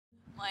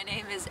My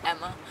name is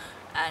Emma,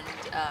 and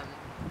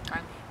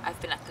I've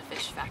been at the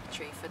fish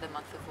factory for the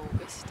month of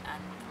August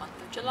and the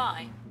month of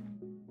July.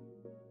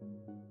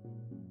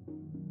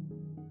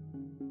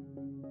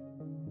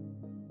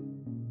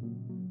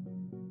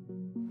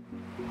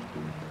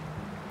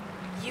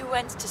 You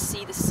went to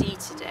see the sea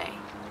today.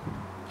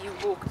 You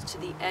walked to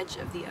the edge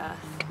of the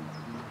earth.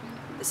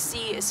 The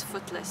sea is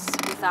footless,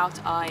 without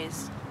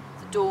eyes.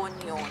 The dawn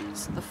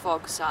yawns, the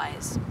fog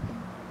sighs.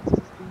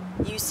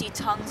 You see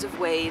tongues of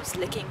waves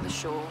licking the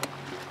shore.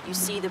 You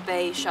see the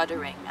bay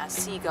shuddering as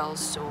seagulls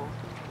soar.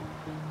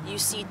 You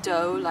see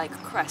dough like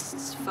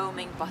crests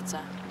foaming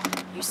butter.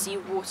 You see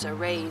water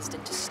raised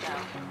into snow.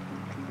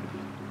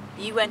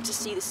 You went to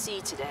see the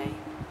sea today.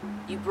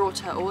 You brought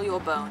her all your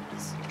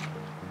bones.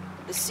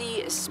 The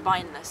sea is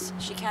spineless,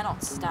 she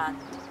cannot stand.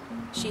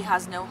 She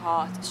has no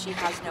heart, she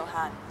has no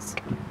hands.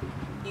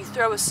 You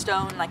throw a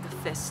stone like a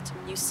fist.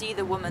 You see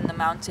the woman the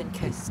mountain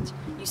kissed.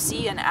 You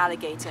see an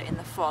alligator in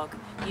the fog.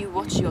 You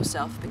watch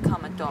yourself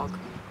become a dog.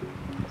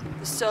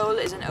 The soul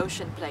is an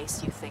ocean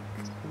place, you think.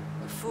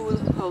 A fool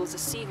holds a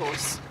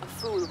seahorse, a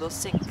fool will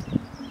sink.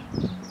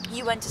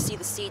 You went to see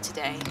the sea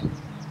today.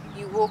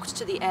 You walked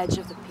to the edge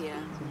of the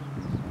pier,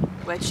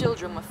 where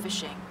children were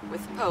fishing,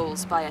 with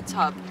poles by a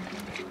tub,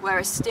 where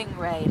a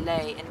stingray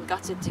lay in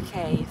gutted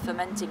decay,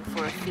 fermenting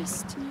for a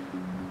feast.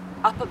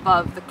 Up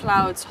above, the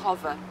clouds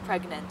hover,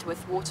 pregnant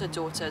with water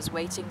daughters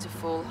waiting to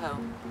fall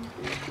home.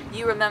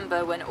 You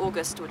remember when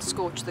August would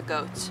scorch the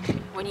goat,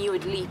 when you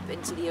would leap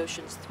into the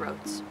ocean's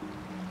throat.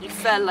 You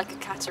fell like a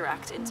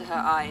cataract into her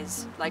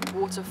eyes, like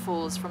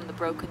waterfalls from the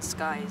broken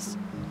skies.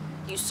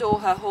 You saw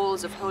her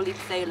halls of holy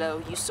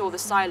phthalo, you saw the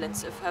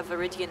silence of her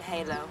viridian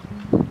halo.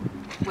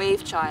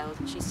 Wave child,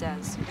 she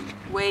says,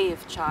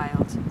 wave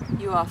child,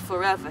 you are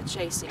forever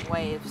chasing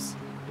waves.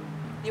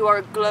 You are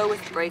aglow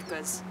with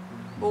breakers.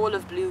 All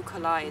of blue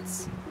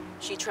collides.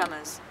 She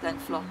tremors, then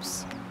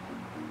flops.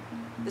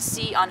 The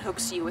sea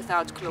unhooks you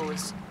without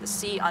claws. The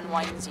sea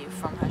unwinds you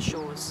from her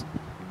shores.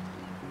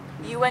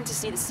 You went to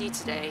see the sea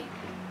today.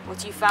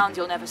 What you found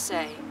you'll never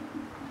say.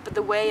 But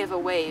the way of a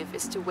wave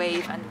is to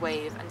wave, and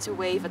to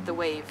wave at the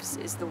waves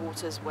is the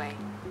water's way.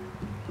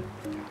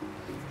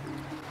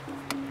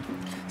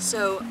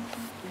 So,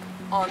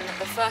 on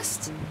the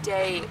first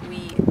day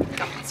we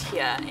got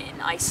here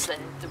in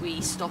Iceland, we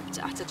stopped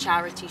at a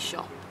charity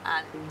shop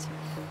and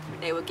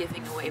they were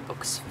giving away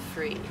books for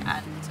free,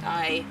 and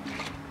I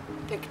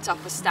picked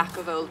up a stack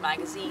of old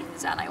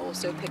magazines, and I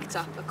also picked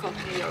up a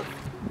copy of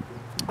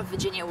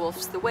Virginia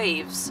Woolf's The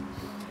Waves,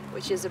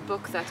 which is a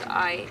book that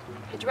I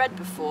had read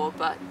before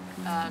but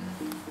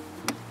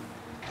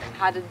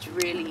hadn't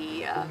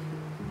really I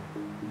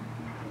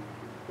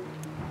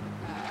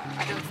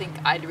don't think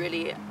I'd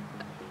really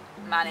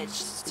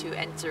managed to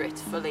enter it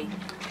fully,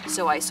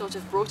 so I sort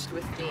of brought it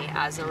with me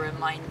as a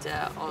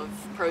reminder of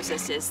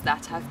processes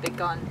that have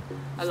begun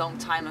a long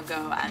time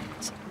ago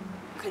and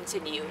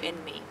continue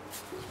in me.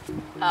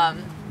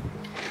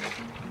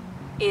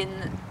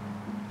 In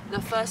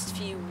the first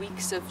few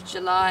weeks of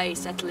July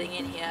settling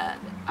in here,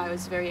 I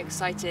was very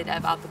excited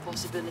about the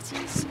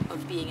possibilities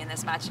of being in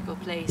this magical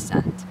place,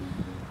 and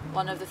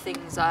one of the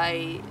things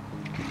I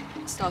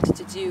started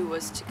to do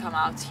was to come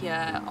out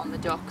here on the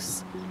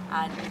docks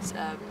and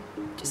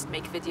just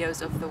make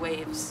videos of the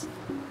waves,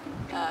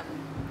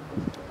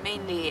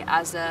 mainly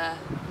as a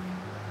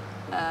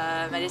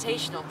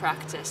meditational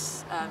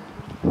practice,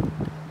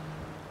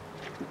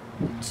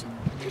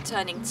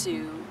 returning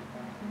to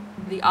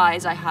the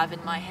eyes I have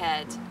in my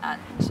head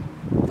and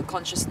the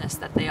consciousness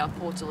that they are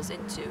portals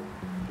into.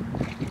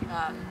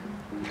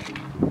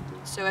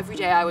 So every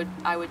day I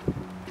would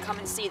come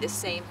and see the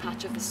same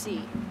patch of the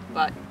sea,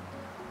 but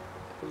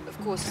of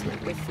course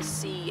with the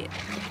sea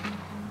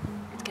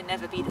it can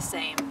never be the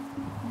same.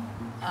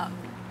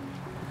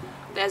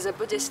 There's a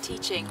Buddhist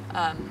teaching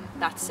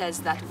that says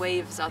that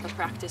waves are the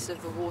practice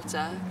of the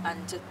water,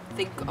 and to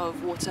think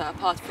of water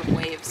apart from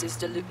waves is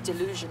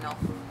delusional.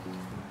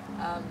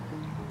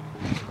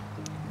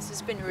 This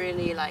has been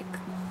really like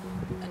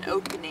an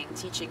opening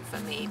teaching for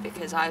me,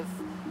 because I've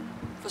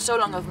for so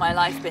long of my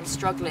life been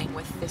struggling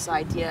with this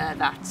idea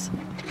that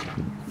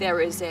there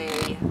is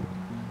a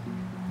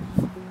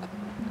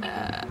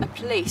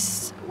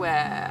place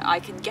where I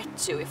can get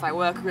to if I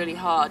work really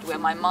hard, where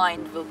my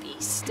mind will be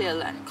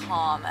still and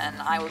calm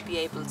and I will be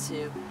able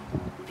to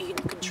be in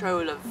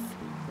control of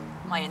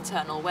my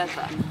internal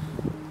weather.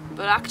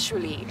 But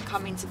actually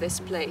coming to this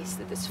place,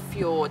 to this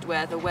fjord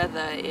where the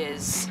weather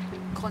is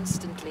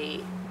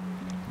constantly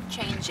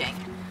changing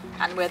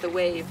and where the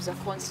waves are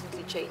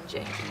constantly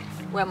changing,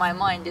 where my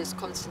mind is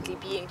constantly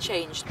being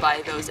changed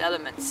by those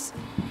elements,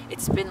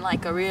 it's been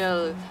like a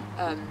real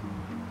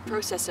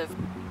process of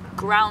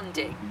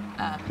grounding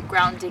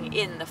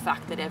in the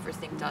fact that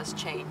everything does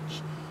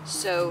change.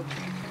 So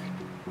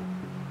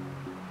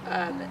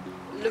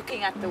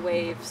looking at the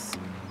waves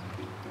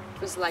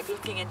was like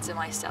looking into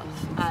myself,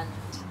 and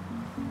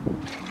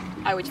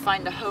I would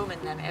find a home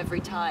in them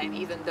every time,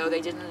 even though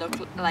they didn't look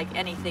like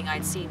anything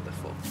I'd seen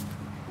before.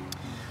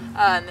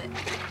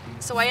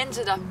 So I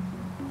ended up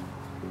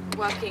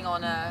working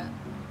on a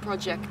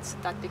project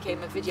that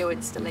became a video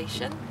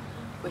installation,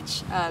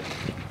 which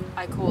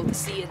I called The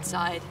Sea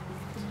Inside,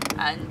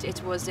 and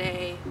it was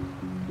a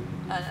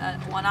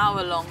 1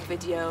 hour long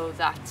video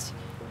that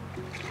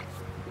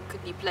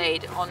could be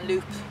played on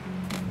loop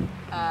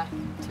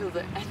till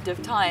the end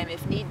of time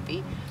if need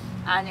be,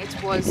 and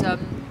it was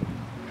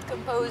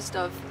composed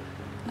of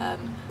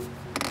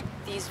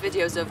these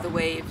videos of the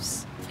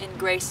waves in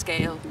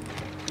grayscale,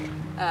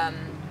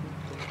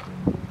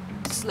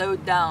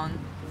 slowed down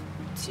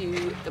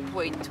to the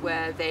point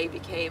where they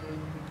became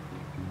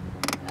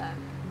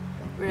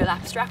real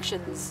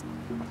abstractions.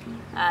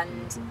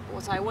 And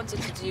what I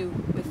wanted to do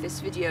with this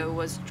video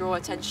was draw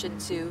attention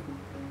to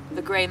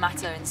the grey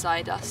matter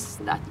inside us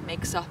that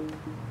makes up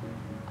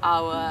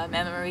our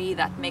memory,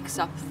 that makes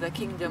up the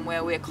kingdom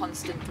where we're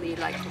constantly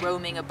like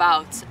roaming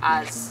about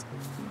as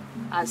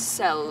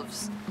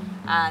selves.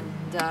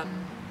 And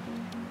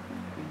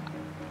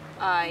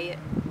I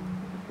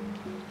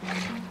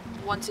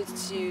wanted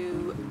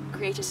to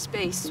create a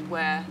space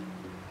where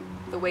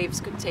the waves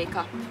could take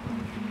up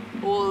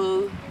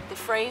all the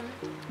frame,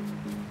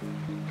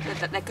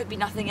 that there could be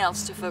nothing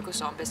else to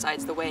focus on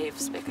besides the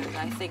waves, because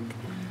I think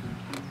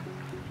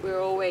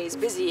we're always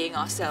busying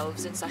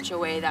ourselves in such a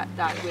way that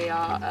we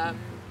are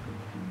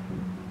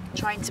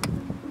trying to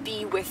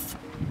be with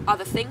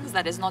other things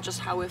that is not just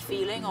how we're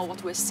feeling or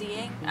what we're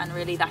seeing, and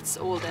really that's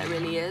all there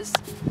really is.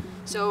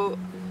 So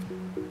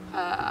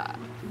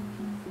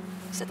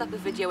set up a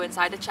video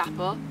inside a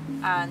chapel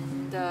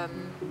and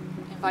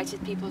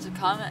invited people to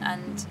come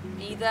and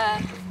be there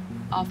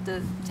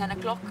after 10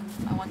 o'clock.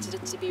 I wanted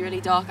it to be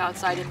really dark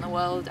outside in the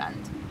world,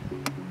 and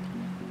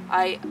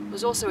I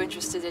was also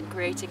interested in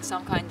creating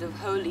some kind of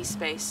holy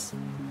space.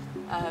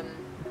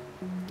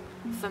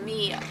 For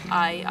me,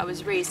 I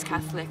was raised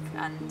Catholic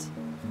and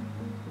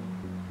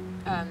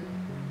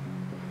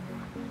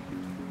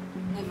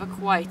never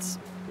quite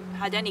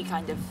had any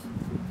kind of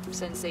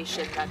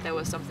sensation that there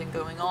was something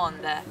going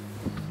on there,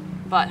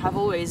 but have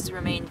always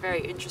remained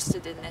very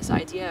interested in this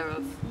idea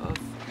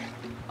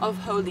of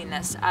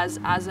holiness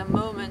as a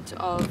moment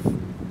of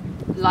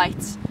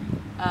light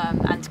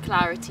and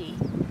clarity,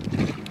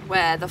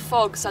 where the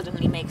fog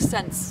suddenly makes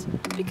sense,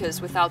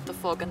 because without the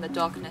fog and the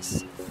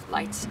darkness,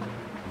 light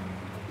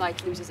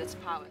loses its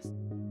powers.